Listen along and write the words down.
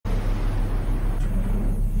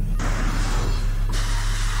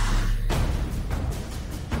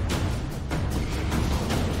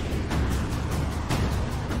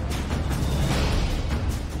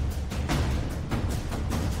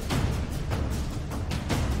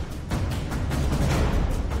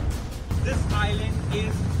island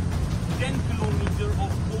is 10 kilometers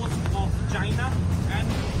of coast of China and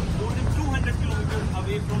more than 200 kilometers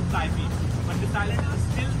away from Taipei. But this island is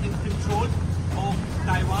still in control of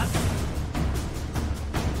Taiwan.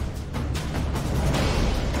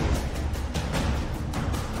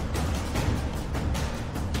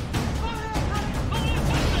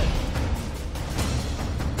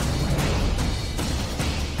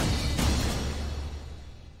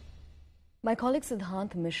 My colleague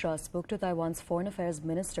Siddhant Mishra spoke to Taiwan's Foreign Affairs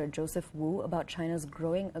Minister Joseph Wu about China's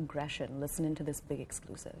growing aggression. Listen into this big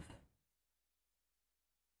exclusive.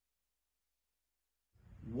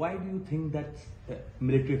 Why do you think that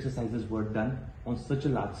military exercises were done on such a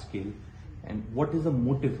large scale, and what is the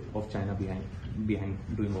motive of China behind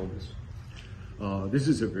doing all this? This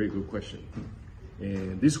is a very good question,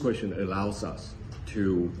 and this question allows us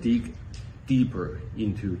to dig deeper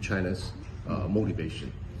into China's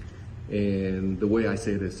motivation. And the way I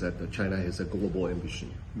say this is that China has a global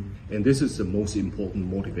ambition. And this is the most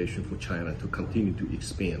important motivation for China to continue to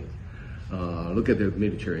expand. Look at the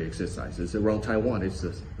military exercises. Around Taiwan, it's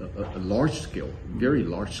a large scale, very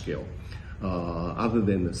large scale. Other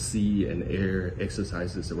than the sea and air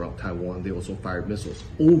exercises around Taiwan, they also fired missiles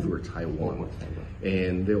over Taiwan.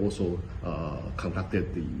 And they also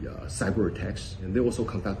conducted the cyber attacks. And they also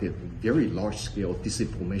conducted very large scale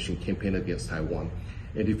disinformation campaign against Taiwan.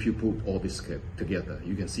 And if you put all this together,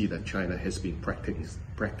 you can see that China has been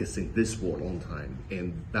practicing this for a long time.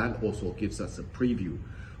 And that also gives us a preview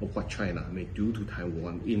of what China may do to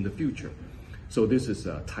Taiwan in the future. So this is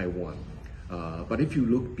Taiwan. But if you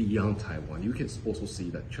look beyond Taiwan, you can also see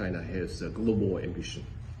that China has a global ambition.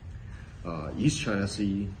 East China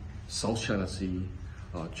Sea, South China Sea,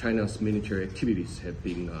 China's military activities have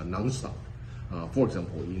been non-stop. For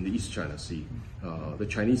example, in the East China Sea, the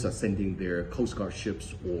Chinese are sending their Coast Guard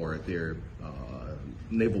ships or their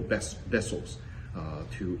naval vessels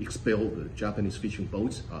to expel the Japanese fishing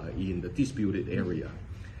boats in the disputed area.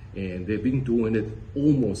 And they've been doing it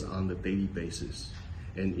almost on a daily basis.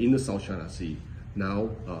 And in the South China Sea, now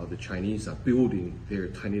the Chinese are building their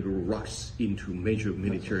tiny little rocks into major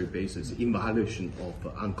military bases in violation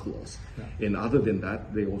of UNCLOS. And other than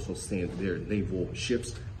that, they also send their naval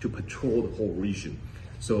ships to patrol the whole region.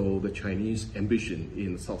 So the Chinese ambition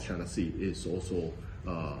in the South China Sea is also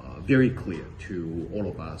very clear to all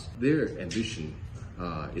of us. Their ambition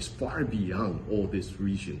is far beyond all this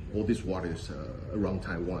region, all these waters around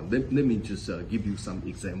Taiwan. Let me just give you some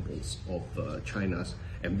examples of China's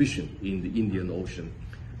ambition in the Indian Ocean.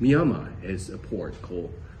 Myanmar has a port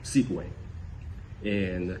called Sidway,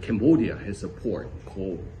 and Cambodia has a port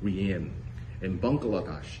called Ream, and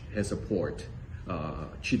Bangladesh has a port,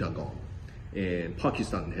 Chittagong, and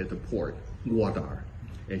Pakistan has a port, Gwadar,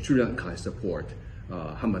 and Sri Lanka has a port,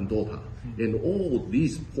 Hambantota. And all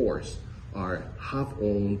these ports are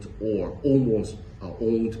half-owned or almost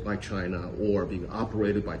owned by China, or being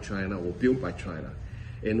operated by China, or built by China.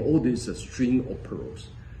 And all these string of pearls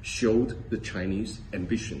showed the Chinese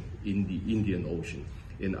ambition in the Indian Ocean.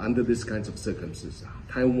 And under these kinds of circumstances,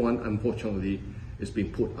 Taiwan, unfortunately, is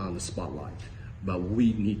being put on the spotlight. But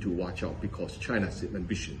we need to watch out because China's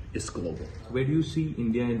ambition is global. Where do you see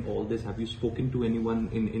India in all this? Have you spoken to anyone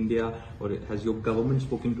in India, or has your government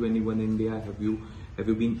spoken to anyone in India? Have you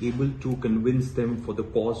been able to convince them for the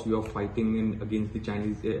cause you are fighting against the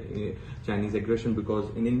Chinese aggression? Because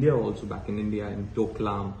in India also, back in India, in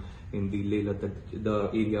Doklam, in the Lela, the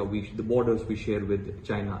area, the borders we share with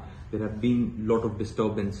China, there have been a lot of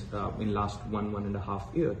disturbance in last one and a half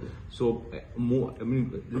year. So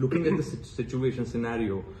looking at the situation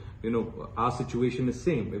scenario, our situation is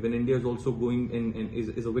same. Even India is also going and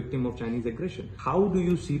is a victim of Chinese aggression. How do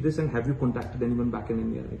you see this, and have you contacted anyone back in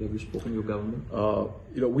India? Like, have you spoken to your government?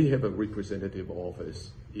 We have a representative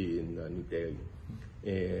office in New Delhi,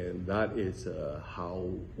 and that is how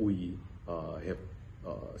we have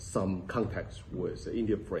some contacts with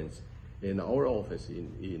Indian friends. And our office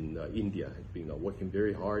in India has been working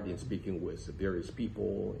very hard in speaking with various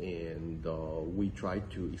people, and we try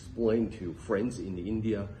to explain to friends in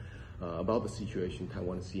India about the situation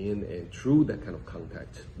Taiwan is in, and through that kind of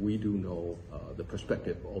contact, we do know the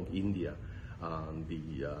perspective of India on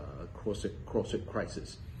the cross-strait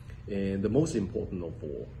crisis. And the most important of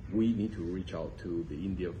all, we need to reach out to the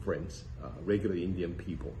Indian friends, regular Indian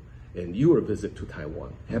people. And your visit to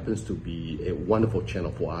Taiwan happens to be a wonderful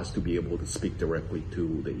channel for us to be able to speak directly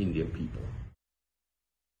to the Indian people.